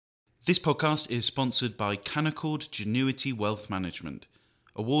This podcast is sponsored by Canaccord Genuity Wealth Management,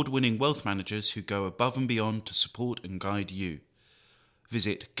 award-winning wealth managers who go above and beyond to support and guide you.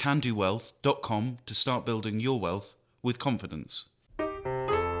 Visit candowealth.com to start building your wealth with confidence.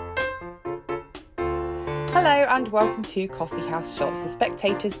 Hello and welcome to Coffee House Shots, the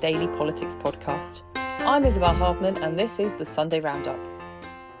Spectator's daily politics podcast. I'm Isabel Hardman and this is the Sunday Roundup.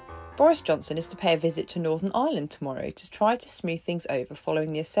 Boris Johnson is to pay a visit to Northern Ireland tomorrow to try to smooth things over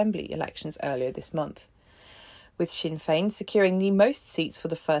following the Assembly elections earlier this month. With Sinn Féin securing the most seats for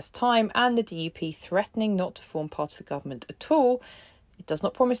the first time and the DUP threatening not to form part of the government at all, it does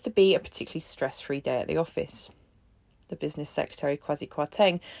not promise to be a particularly stress-free day at the office. The Business Secretary Kwasi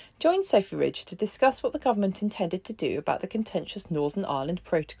Kwarteng joined Sophie Ridge to discuss what the government intended to do about the contentious Northern Ireland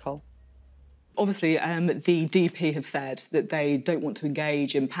Protocol. Obviously, the DP have said that they don't want to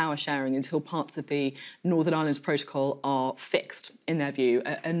engage in power sharing until parts of the Northern Ireland Protocol are fixed, in their view.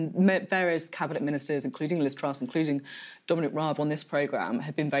 And various cabinet ministers, including Liz Truss, including Dominic Raab on this programme,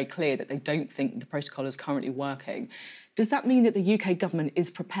 have been very clear that they don't think the protocol is currently working. Does that mean that the UK government is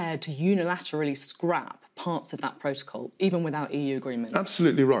prepared to unilaterally scrap parts of that protocol, even without EU agreement?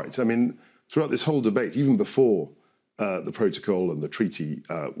 Absolutely right. I mean, throughout this whole debate, even before the protocol and the treaty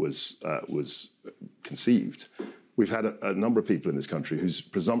was conceived, we've had a number of people in this country whose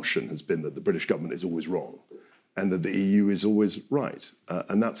presumption has been that the British government is always wrong and that the EU is always right.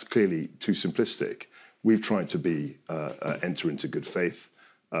 And that's clearly too simplistic. We've tried to enter into good faith.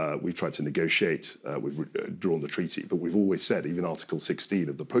 We've tried to negotiate. We've drawn the treaty. But we've always said, even Article 16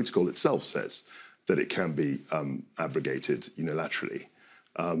 of the protocol itself says that it can be abrogated unilaterally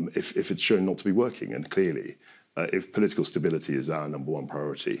if it's shown not to be working. And clearly, if political stability is our number one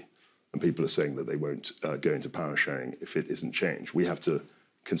priority, and people are saying that they won't go into power sharing if it isn't changed, we have to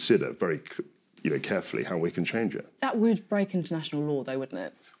consider very carefully how we can change it. That would break international law, though, wouldn't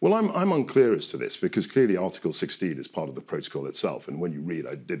it? Well, I'm unclear as to this, because clearly Article 16 is part of the protocol itself. And when you read,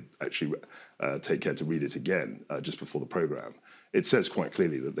 I did actually take care to read it again just before the programme, it says quite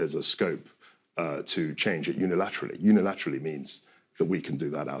clearly that there's a scope to change it unilaterally. Unilaterally means that we can do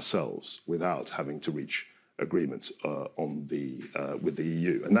that ourselves without having to reach agreement with the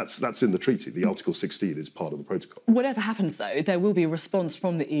EU. And that's in the treaty. The Article 16 is part of the protocol. Whatever happens, though, there will be a response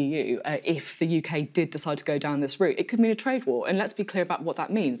from the EU if the UK did decide to go down this route. It could mean a trade war. And let's be clear about what that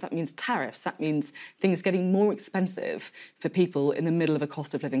means. That means tariffs. That means things getting more expensive for people in the middle of a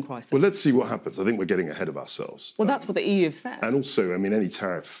cost of living crisis. Well, let's see what happens. I think we're getting ahead of ourselves. Well, that's what the EU have said. And also, I mean, any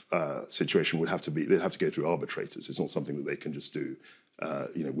tariff situation they'd have to go through arbitrators. It's not something that they can just do,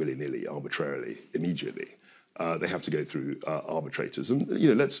 willy-nilly, arbitrarily, immediately. They have to go through arbitrators. And,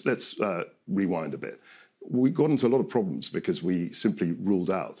 let's rewind a bit. We got into a lot of problems because we simply ruled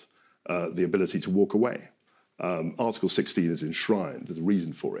out the ability to walk away. Article 16 is enshrined. There's a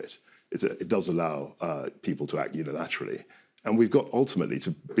reason for it. It does allow people to act unilaterally. And we've got ultimately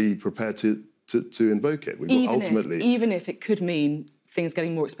to be prepared to invoke it. Even if it could mean things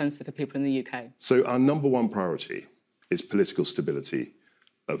getting more expensive for people in the UK. So our number one priority is political stability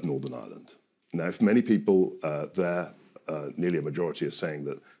of Northern Ireland. Now, if many people there, nearly a majority, are saying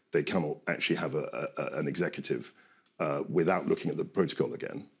that they cannot actually have an executive without looking at the protocol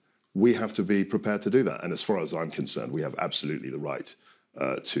again, we have to be prepared to do that. And as far as I'm concerned, we have absolutely the right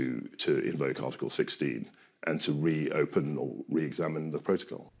to invoke Article 16 and to reopen or re-examine the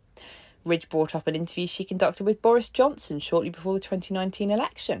protocol. Ridge brought up an interview she conducted with Boris Johnson shortly before the 2019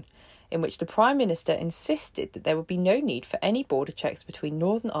 election, in which the Prime Minister insisted that there would be no need for any border checks between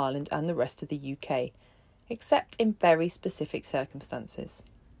Northern Ireland and the rest of the UK, except in very specific circumstances.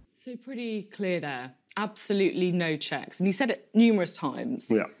 So pretty clear there. Absolutely no checks. And he said it numerous times.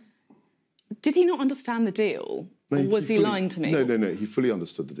 Yeah. Did he not understand the deal? Or was he lying to me? No. He fully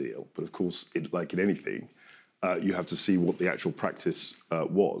understood the deal. But of course, like in anything, you have to see what the actual practice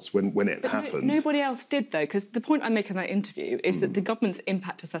was when it happened. Nobody else did, though, because the point I make in that interview is that the government's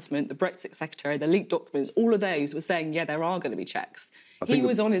impact assessment, the Brexit Secretary, the leaked documents, all of those were saying, yeah, there are going to be checks. He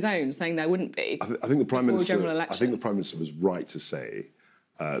was on his own saying there wouldn't be. I think the Prime Minister was right to say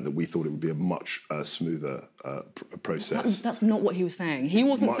that we thought it would be a much smoother process. That's not what he was saying. He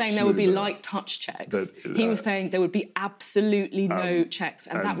wasn't saying there would be light touch checks. He was saying there would be absolutely no checks,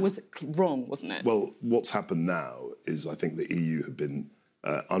 and that was wrong, wasn't it? Well, what's happened now is I think the EU have been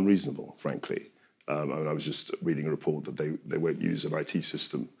unreasonable, frankly. I was just reading a report that they won't use an IT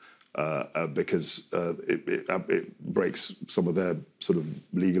system because it breaks some of their sort of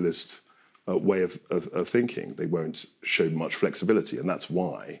legalist way of thinking. They won't show much flexibility, and that's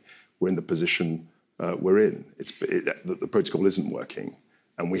why we're in the position we're in. The protocol isn't working,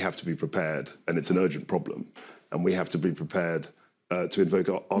 and we have to be prepared, and it's an urgent problem, and we have to be prepared to invoke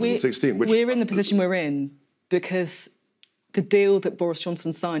Article 16. Which we're in the position we're in because the deal that Boris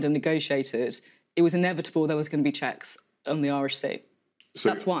Johnson signed and negotiated, it was inevitable there was going to be checks on the Irish Sea. So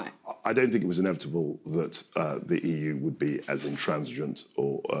that's why. I don't think it was inevitable that the EU would be as intransigent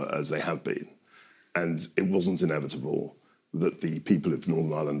or as they have been. And it wasn't inevitable that the people of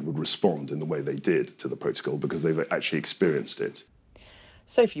Northern Ireland would respond in the way they did to the protocol because they've actually experienced it.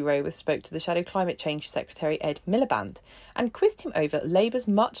 Sophie Raworth spoke to the Shadow Climate Change Secretary Ed Miliband and quizzed him over Labour's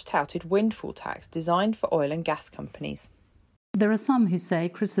much-touted windfall tax designed for oil and gas companies. There are some who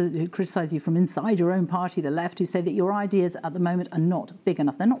criticise you from inside your own party, the left, who say that your ideas at the moment are not big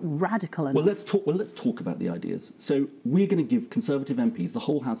enough. They're not radical enough. Well, let's talk about the ideas. So we're going to give Conservative MPs, the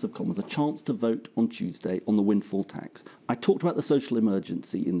whole House of Commons, a chance to vote on Tuesday on the windfall tax. I talked about the social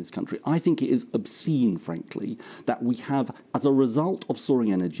emergency in this country. I think it is obscene, frankly, that we have, as a result of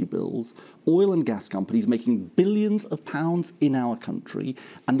soaring energy bills, oil and gas companies making billions of pounds in our country,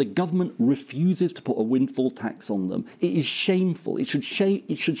 and the government refuses to put a windfall tax on them. It is shameful. It should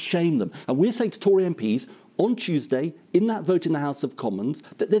shame them. And we're saying to Tory MPs on Tuesday, in that vote in the House of Commons,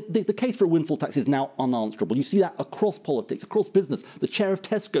 that the case for a windfall tax is now unanswerable. You see that across politics, across business. The chair of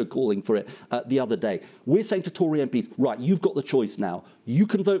Tesco calling for it the other day. We're saying to Tory MPs, right, you've got the choice now. You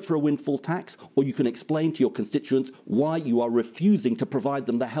can vote for a windfall tax, or you can explain to your constituents why you are refusing to provide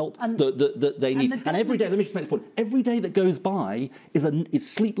them the help that they need. And every day, let me just make this point, every day that goes by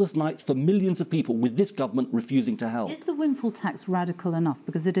is sleepless nights for millions of people with this government refusing to help. Is the windfall tax radical enough?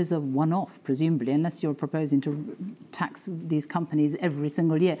 Because it is a one-off, presumably, unless you're proposing to tax these companies every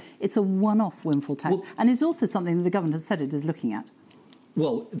single year. It's a one-off windfall tax. And it's also something that the government has said it is looking at.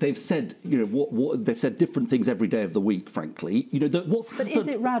 Well, they've said, they've said different things every day of the week, frankly. But is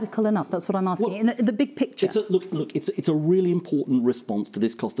it radical enough? That's what I'm asking. In the big picture. It's a really important response to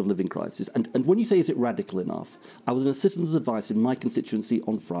this cost of living crisis. And when you say, is it radical enough? I was in a citizen's advice in my constituency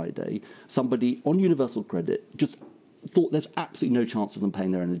on Friday. Somebody on universal credit just thought there's absolutely no chance of them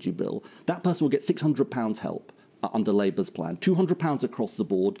paying their energy bill. That person will get £600 help under Labour's plan. £200 across the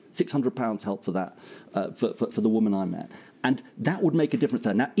board, £600 help for that, for the woman I met. And that would make a difference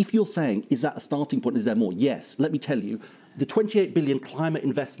there. Now, if you're saying, is that a starting point? Is there more? Yes. Let me tell you, the 28 billion climate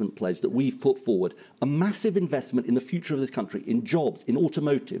investment pledge that we've put forward, a massive investment in the future of this country, in jobs, in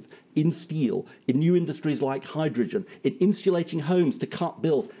automotive, in steel, in new industries like hydrogen, in insulating homes to cut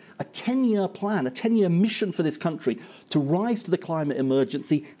bills, a 10-year plan, a 10-year mission for this country to rise to the climate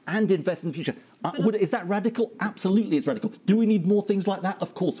emergency and invest in the future. Is that radical? Absolutely, it's radical. Do we need more things like that?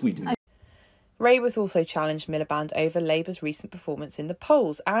 Of course we do. Raworth also challenged Miliband over Labour's recent performance in the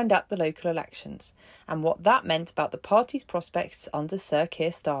polls and at the local elections, and what that meant about the party's prospects under Sir Keir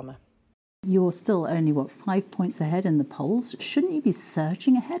Starmer. You're still only, 5 points ahead in the polls? Shouldn't you be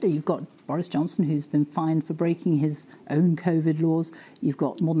surging ahead? You've got Boris Johnson, who's been fined for breaking his own COVID laws. You've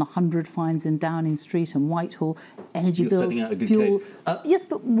got more than 100 fines in Downing Street and Whitehall. Energy bills, fuel. Yes,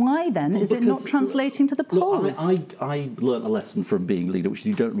 but why then is it not translating to the polls? I learnt a lesson from being leader, which is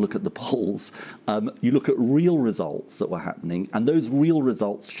you don't look at the polls. You look at real results that were happening, and those real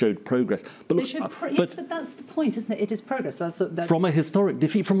results showed progress. But look, but that's the point, isn't it? It is progress. That's from a historic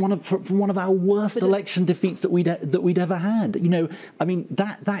defeat, from one of our worst election defeats that we'd ever had.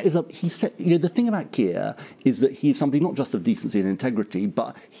 That is he said. The thing about Keir is that he's somebody not just of decency and integrity,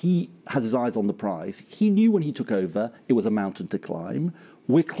 but he has his eyes on the prize. He knew when he took over it was a mountain to climb.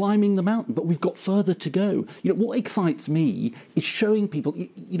 We're climbing the mountain, but we've got further to go. What excites me is showing people.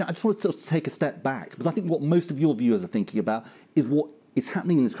 I just want to take a step back, because I think what most of your viewers are thinking about is what is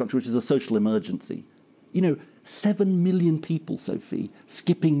happening in this country, which is a social emergency. 7 million people, Sophie,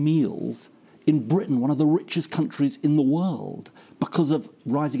 skipping meals in Britain, one of the richest countries in the world, because of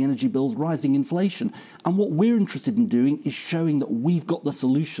rising energy bills, rising inflation. And what we're interested in doing is showing that we've got the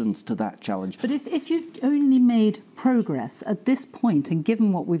solutions to that challenge. But if you've only made progress at this point, and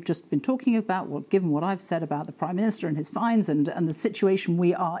given what we've just been talking about, given what I've said about the Prime Minister and his fines and the situation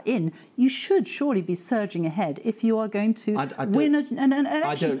we are in, you should surely be surging ahead if you are going to win an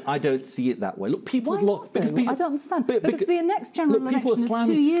election. I don't see it that way. Look, people... Why not, I don't understand. Because the next general election is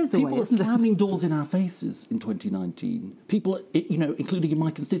 2 years away. People are slamming doors in our faces in 2019. People, including in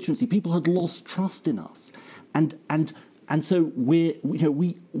my constituency, people had lost trust in us. And so we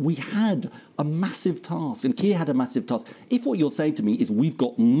had a massive task, and Keir had a massive task. If what you're saying to me is we've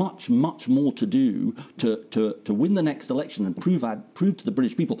got much, much more to do to win the next election and prove to the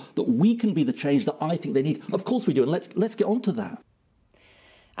British people that we can be the change that I think they need, of course we do, and let's get on to that.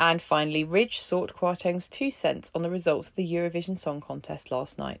 And finally, Ridge sought Kwarteng's 2 cents on the results of the Eurovision Song Contest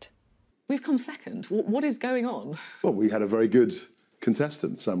last night. We've come second. What is going on? Well, we had a very good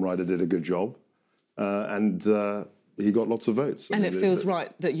contestant. Sam Ryder did a good job. he got lots of votes. And it feels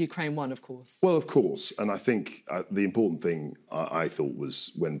right that Ukraine won, of course. Well, of course. And I think the important thing I thought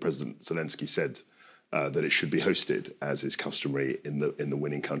was when President Zelensky said that it should be hosted, as is customary in the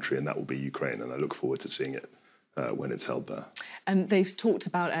winning country, and that will be Ukraine. And I look forward to seeing it when it's held there. And they've talked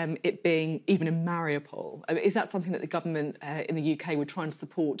about it being even in Mariupol. Is that something that the government in the UK would try and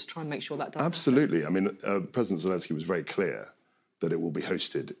support to try and make sure that does Absolutely. happen? I mean, President Zelensky was very clear that it will be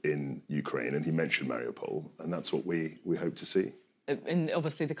hosted in Ukraine, and he mentioned Mariupol, and that's what we hope to see. And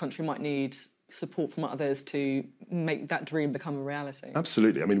obviously the country might need support from others to make that dream become a reality.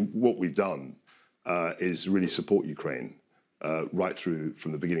 Absolutely. I mean, what we've done is really support Ukraine right through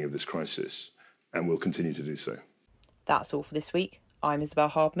from the beginning of this crisis, and we'll continue to do so. That's all for this week. I'm Isabel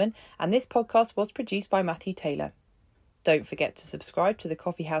Hardman, and this podcast was produced by Matthew Taylor. Don't forget to subscribe to the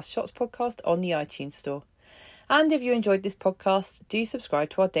Coffee House Shots podcast on the iTunes Store. And if you enjoyed this podcast, do subscribe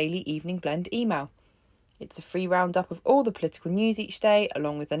to our daily Evening Blend email. It's a free roundup of all the political news each day,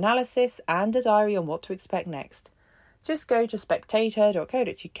 along with analysis and a diary on what to expect next. Just go to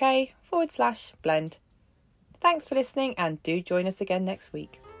spectator.co.uk/blend. Thanks for listening, and do join us again next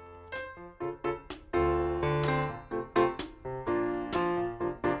week.